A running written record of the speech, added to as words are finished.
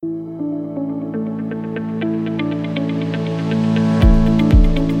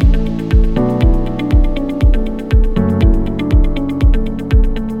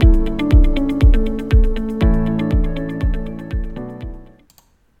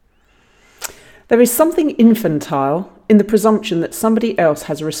There is something infantile in the presumption that somebody else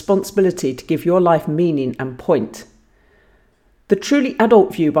has a responsibility to give your life meaning and point. The truly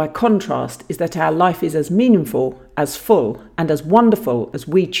adult view, by contrast, is that our life is as meaningful, as full, and as wonderful as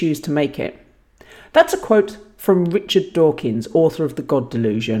we choose to make it. That's a quote from Richard Dawkins, author of The God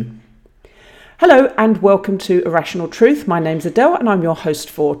Delusion. Hello and welcome to Irrational Truth. My name's Adele and I'm your host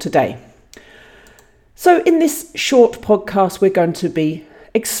for today. So in this short podcast, we're going to be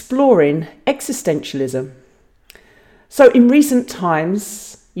exploring existentialism. So in recent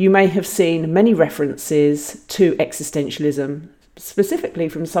times, you may have seen many references to existentialism, specifically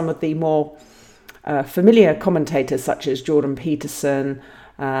from some of the more familiar commentators such as Jordan Peterson,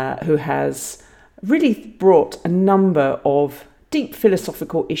 who has really brought a number of deep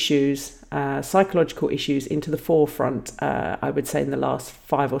philosophical issues, psychological issues into the forefront, I would say in the last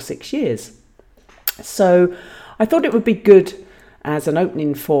 5 or 6 years. So I thought it would be good as an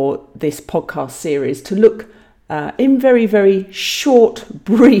opening for this podcast series to look in very, very short,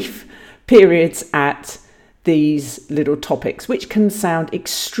 brief periods at these little topics, which can sound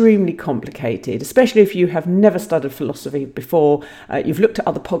extremely complicated, especially if you have never studied philosophy before. You've looked at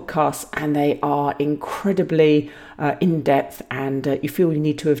other podcasts and they are incredibly in-depth, and you feel you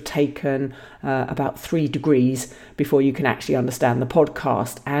need to have taken about 3 degrees before you can actually understand the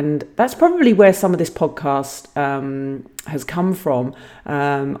podcast. And that's probably where some of this podcast has come from.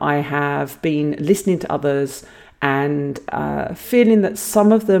 I have been listening to others and feeling that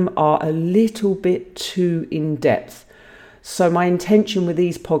some of them are a little bit too in-depth. So my intention with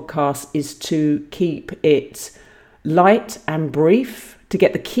these podcasts is to keep it light and brief, to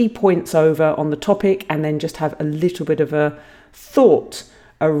get the key points over on the topic, and then just have a little bit of a thought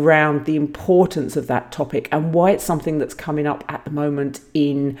around the importance of that topic and why it's something that's coming up at the moment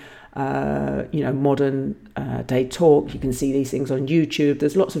in modern day talk. You can see these things on YouTube.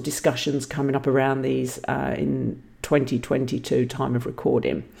 There's lots of discussions coming up around these in 2022 time of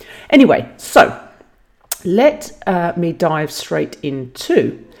recording. Anyway, so let me dive straight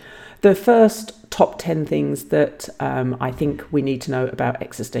into the first top 10 things that I think we need to know about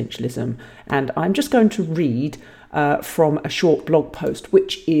existentialism. And I'm just going to read from a short blog post,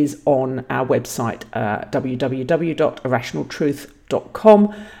 which is on our website,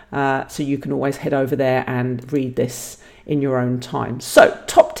 www.irrationaltruth.com. So you can always head over there and read this in your own time. So,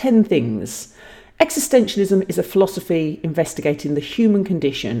 top 10 things. Existentialism is a philosophy investigating the human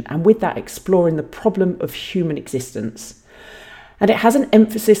condition, and with that exploring the problem of human existence. And it has an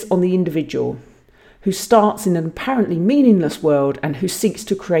emphasis on the individual, who starts in an apparently meaningless world and who seeks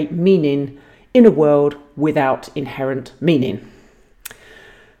to create meaning in a world without inherent meaning.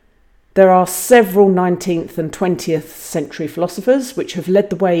 There are several 19th and 20th century philosophers which have led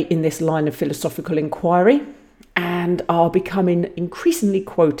the way in this line of philosophical inquiry and are becoming increasingly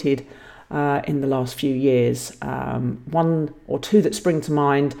quoted in the last few years. One or two that spring to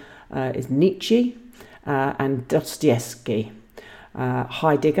mind is Nietzsche and Dostoevsky,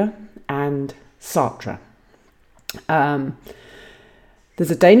 Heidegger and Sartre.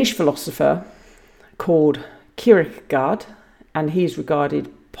 There's a Danish philosopher called Kierkegaard, and he's regarded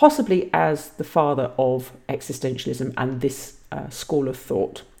possibly as the father of existentialism and this school of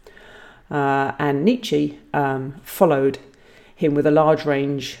thought. And Nietzsche followed him with a large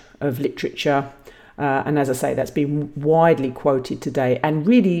range of literature. And as I say, that's been widely quoted today. And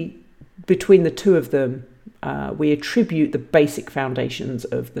really, between the two of them, we attribute the basic foundations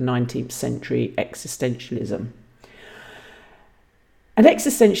of the 19th century existentialism. And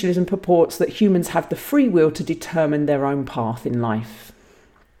existentialism purports that humans have the free will to determine their own path in life.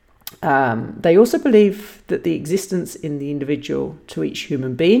 They also believe that the existence in the individual to each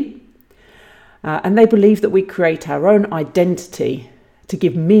human being, and they believe that we create our own identity to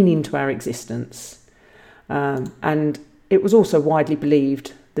give meaning to our existence. And it was also widely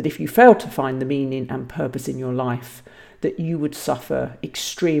believed that if you failed to find the meaning and purpose in your life, that you would suffer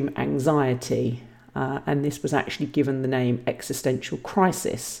extreme anxiety. And this was actually given the name existential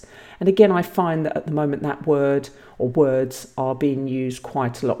crisis. And again, I find that at the moment that word or words are being used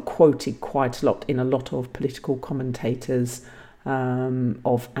quite a lot, quoted quite a lot in a lot of political commentators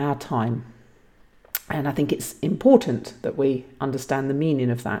of our time. And I think it's important that we understand the meaning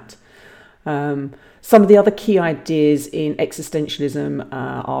of that. Some of the other key ideas in existentialism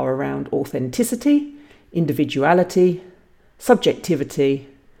are around authenticity, individuality, subjectivity,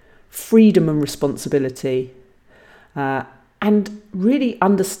 freedom and responsibility, and really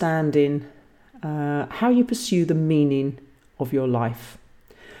understanding how you pursue the meaning of your life.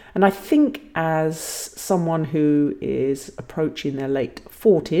 And I think as someone who is approaching their late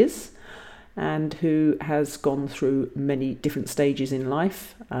 40s and who has gone through many different stages in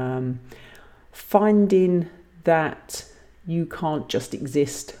life, finding that you can't just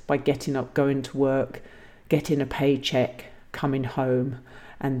exist by getting up, going to work, getting a paycheck, coming home,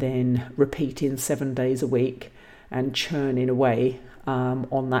 and then repeating 7 days a week and churning away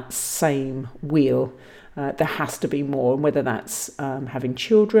on that same wheel. There has to be more, and whether that's having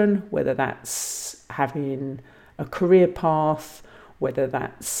children, whether that's having a career path, whether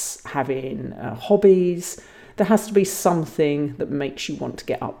that's having hobbies, there has to be something that makes you want to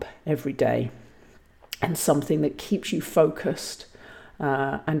get up every day, and something that keeps you focused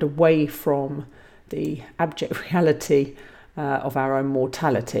and away from the abject reality of our own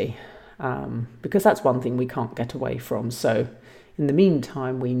mortality, because that's one thing we can't get away from. So in the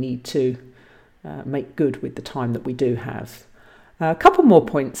meantime, we need to make good with the time that we do have. A couple more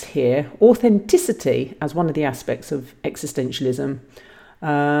points here. Authenticity, as one of the aspects of existentialism,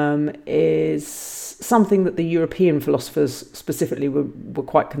 is something that the European philosophers specifically were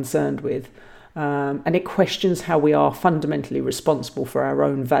quite concerned with. And it questions how we are fundamentally responsible for our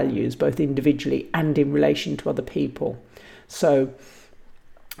own values, both individually and in relation to other people. So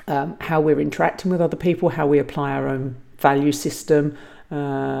how we're interacting with other people, how we apply our own value system.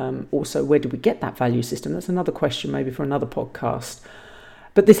 Also, where do we get that value system? That's another question maybe for another podcast.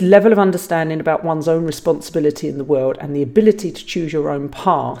 But this level of understanding about one's own responsibility in the world and the ability to choose your own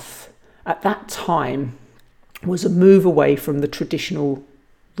path at that time was a move away from the traditional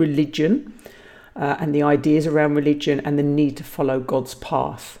religion and the ideas around religion and the need to follow God's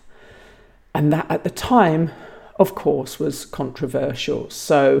path. And that at the time, of course, was controversial.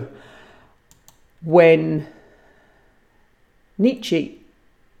 So when Nietzsche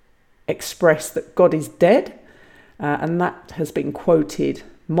expressed that God is dead, and that has been quoted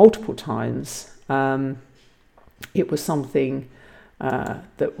multiple times, it was something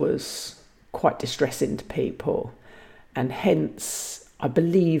that was quite distressing to people. And hence, I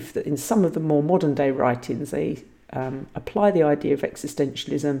believe that in some of the more modern day writings, they apply the idea of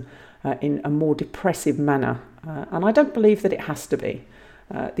existentialism in a more depressive manner. And I don't believe that it has to be.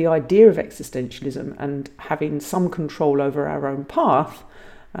 The idea of existentialism and having some control over our own path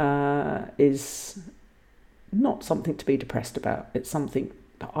is not something to be depressed about. It's something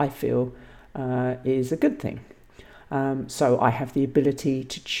that I feel is a good thing. So I have the ability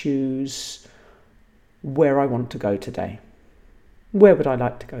to choose where I want to go today. Where would I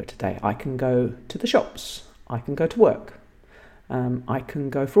like to go today? I can go to the shops. I can go to work. I can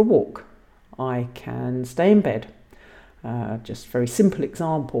go for a walk. I can stay in bed. Just very simple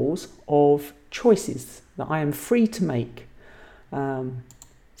examples of choices that I am free to make.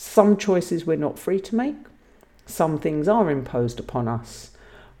 Some choices we're not free to make. Some things are imposed upon us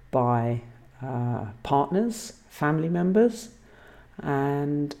by partners, family members,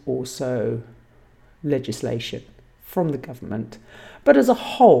 and also legislation from the government. But as a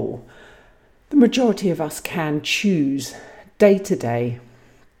whole, the majority of us can choose day-to-day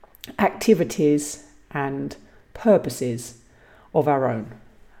activities and purposes of our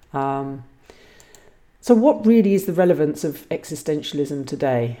own. So what really is the relevance of existentialism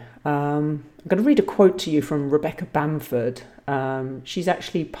today? I'm going to read a quote to you from Rebecca Bamford. She's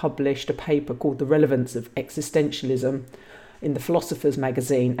actually published a paper called The Relevance of Existentialism in the Philosopher's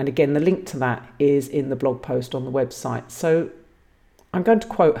Magazine. And again, the link to that is in the blog post on the website. So I'm going to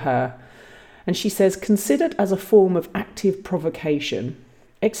quote her. And she says, considered as a form of active provocation,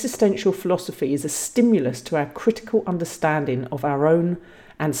 existential philosophy is a stimulus to our critical understanding of our own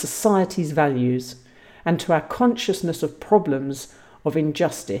and society's values, and to our consciousness of problems of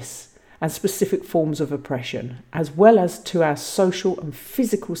injustice and specific forms of oppression, as well as to our social and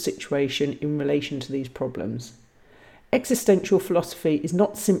physical situation in relation to these problems. Existential philosophy is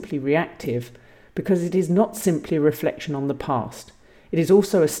not simply reactive, because it is not simply a reflection on the past. It is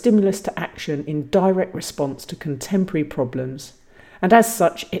also a stimulus to action in direct response to contemporary problems, and as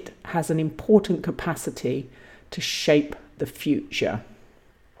such, it has an important capacity to shape the future.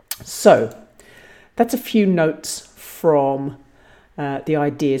 So, that's a few notes from the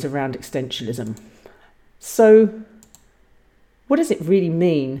ideas around existentialism. So, what does it really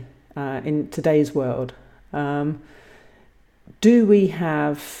mean in today's world? Do we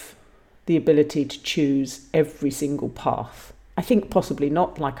have the ability to choose every single path? I think possibly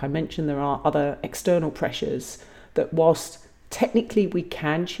not. Like I mentioned, there are other external pressures that whilst technically we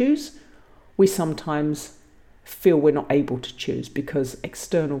can choose, we sometimes feel we're not able to choose because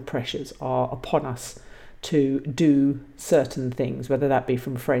external pressures are upon us to do certain things, whether that be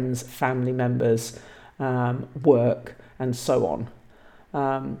from friends, family members, work, and so on.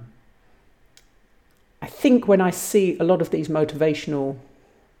 I think when I see a lot of these motivational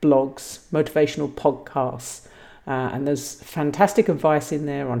blogs, motivational podcasts, And there's fantastic advice in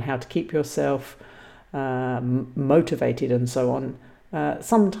there on how to keep yourself motivated and so on.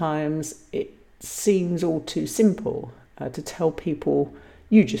 Sometimes it seems all too simple to tell people,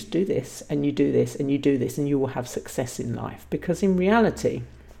 you just do this and you do this and you do this and you will have success in life. Because in reality,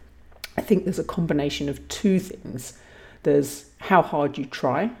 I think there's a combination of two things. There's how hard you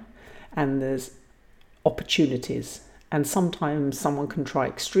try, and there's opportunities. And sometimes someone can try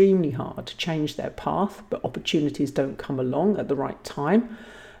extremely hard to change their path, but opportunities don't come along at the right time.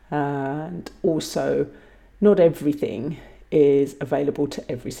 And also, not everything is available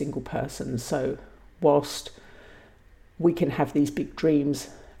to every single person. So whilst we can have these big dreams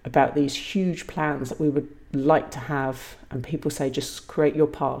about these huge plans that we would like to have, and people say just create your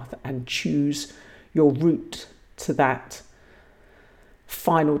path and choose your route to that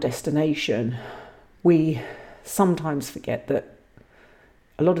final destination, we sometimes forget that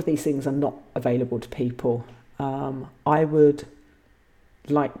a lot of these things are not available to people. I would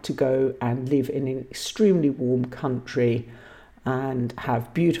like to go and live in an extremely warm country and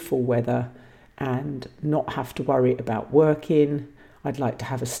have beautiful weather and not have to worry about working. I'd like to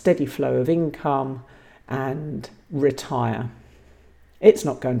have a steady flow of income and retire. It's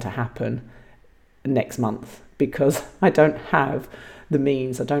not going to happen next month because I don't have the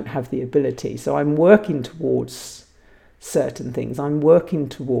means, I don't have the ability. So I'm working towards certain things. I'm working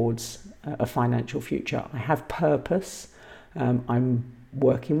towards a financial future. I have purpose. I'm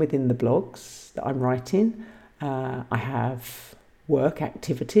working within the blogs that I'm writing. I have work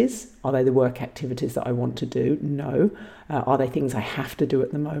activities. Are they the work activities that I want to do? No. Are they things I have to do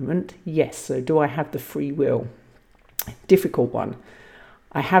at the moment? Yes. So do I have the free will? Difficult one.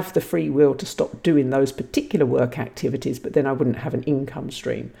 I have the free will to stop doing those particular work activities, but then I wouldn't have an income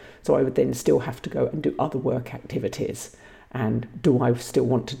stream. So I would then still have to go and do other work activities. And do I still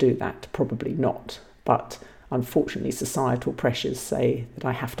want to do that? Probably not. But unfortunately, societal pressures say that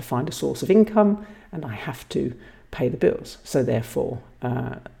I have to find a source of income and I have to pay the bills. So therefore,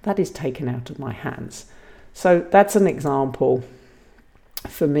 that is taken out of my hands. So that's an example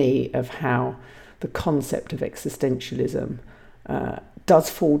for me of how the concept of existentialism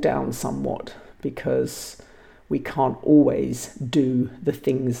does fall down somewhat, because we can't always do the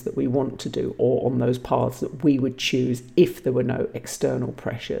things that we want to do or on those paths that we would choose if there were no external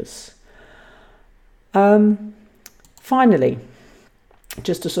pressures. Finally,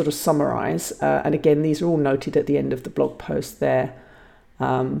 just to sort of summarize, and again, these are all noted at the end of the blog post there,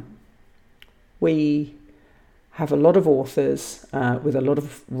 we have a lot of authors with a lot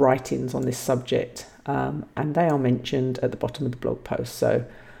of writings on this subject, and they are mentioned at the bottom of the blog post. So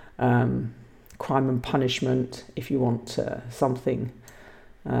Crime and Punishment, if you want something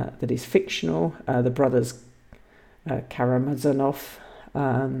that is fictional, the brothers Karamazov,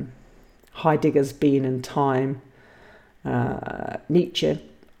 Heidegger's Being and Time, Nietzsche,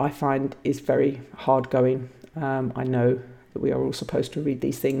 I find, is very hard going. I know that we are all supposed to read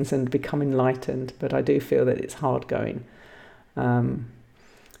these things and become enlightened, but I do feel that it's hard going.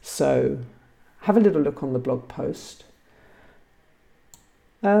 So have a little look on the blog post.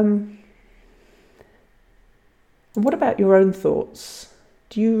 What about your own thoughts?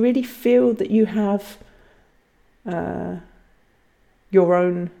 Do you really feel that you have your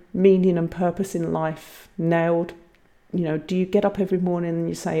own meaning and purpose in life nailed? You know, do you get up every morning and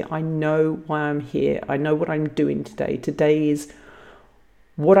you say, I know why I'm here. I know what I'm doing today. Today is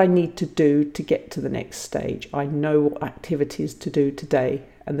what I need to do to get to the next stage. I know what activities to do today,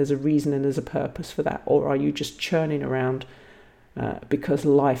 and there's a reason and there's a purpose for that. Or are you just churning around because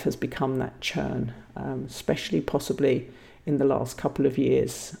life has become that churn, especially possibly in the last couple of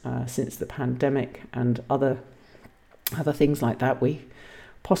years since the pandemic and other things like that. We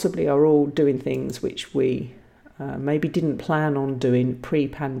possibly are all doing things which we maybe didn't plan on doing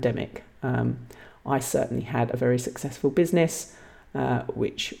pre-pandemic. I certainly had a very successful business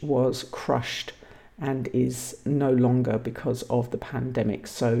which was crushed and is no longer because of the pandemic.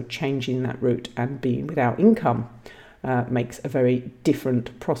 So changing that route and being without income makes a very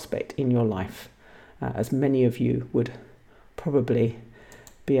different prospect in your life, as many of you would probably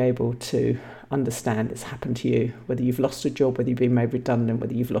be able to understand it's happened to you, whether you've lost a job, whether you've been made redundant,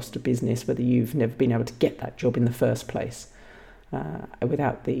 whether you've lost a business, whether you've never been able to get that job in the first place,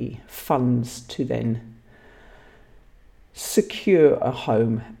 without the funds to then secure a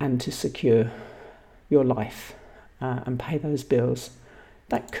home and to secure your life and pay those bills.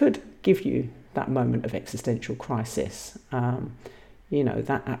 That could give you that moment of existential crisis,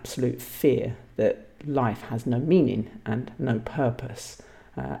 that absolute fear that life has no meaning and no purpose.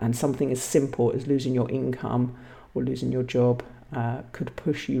 And something as simple as losing your income or losing your job could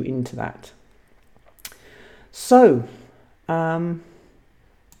push you into that. So,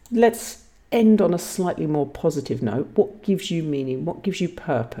 let's end on a slightly more positive note. What gives you meaning? What gives you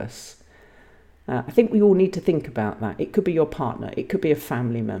purpose? I think we all need to think about that. It could be your partner, it could be a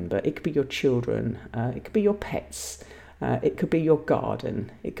family member, it could be your children, it could be your pets, it could be your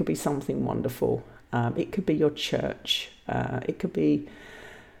garden, it could be something wonderful, it could be your church, it could be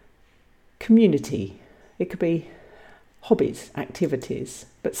community, it could be hobbies, activities,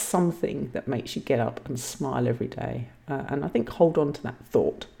 but something that makes you get up and smile every day. And I think hold on to that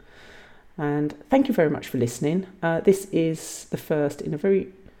thought. And thank you very much for listening. This is the first in a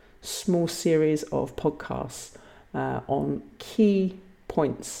very small series of podcasts on key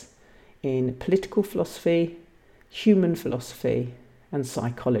points in political philosophy, human philosophy, and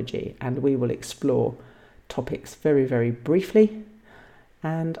psychology. And we will explore topics very, very briefly.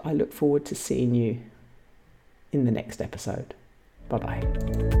 And I look forward to seeing you in the next episode.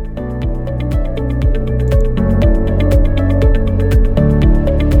 Bye-bye.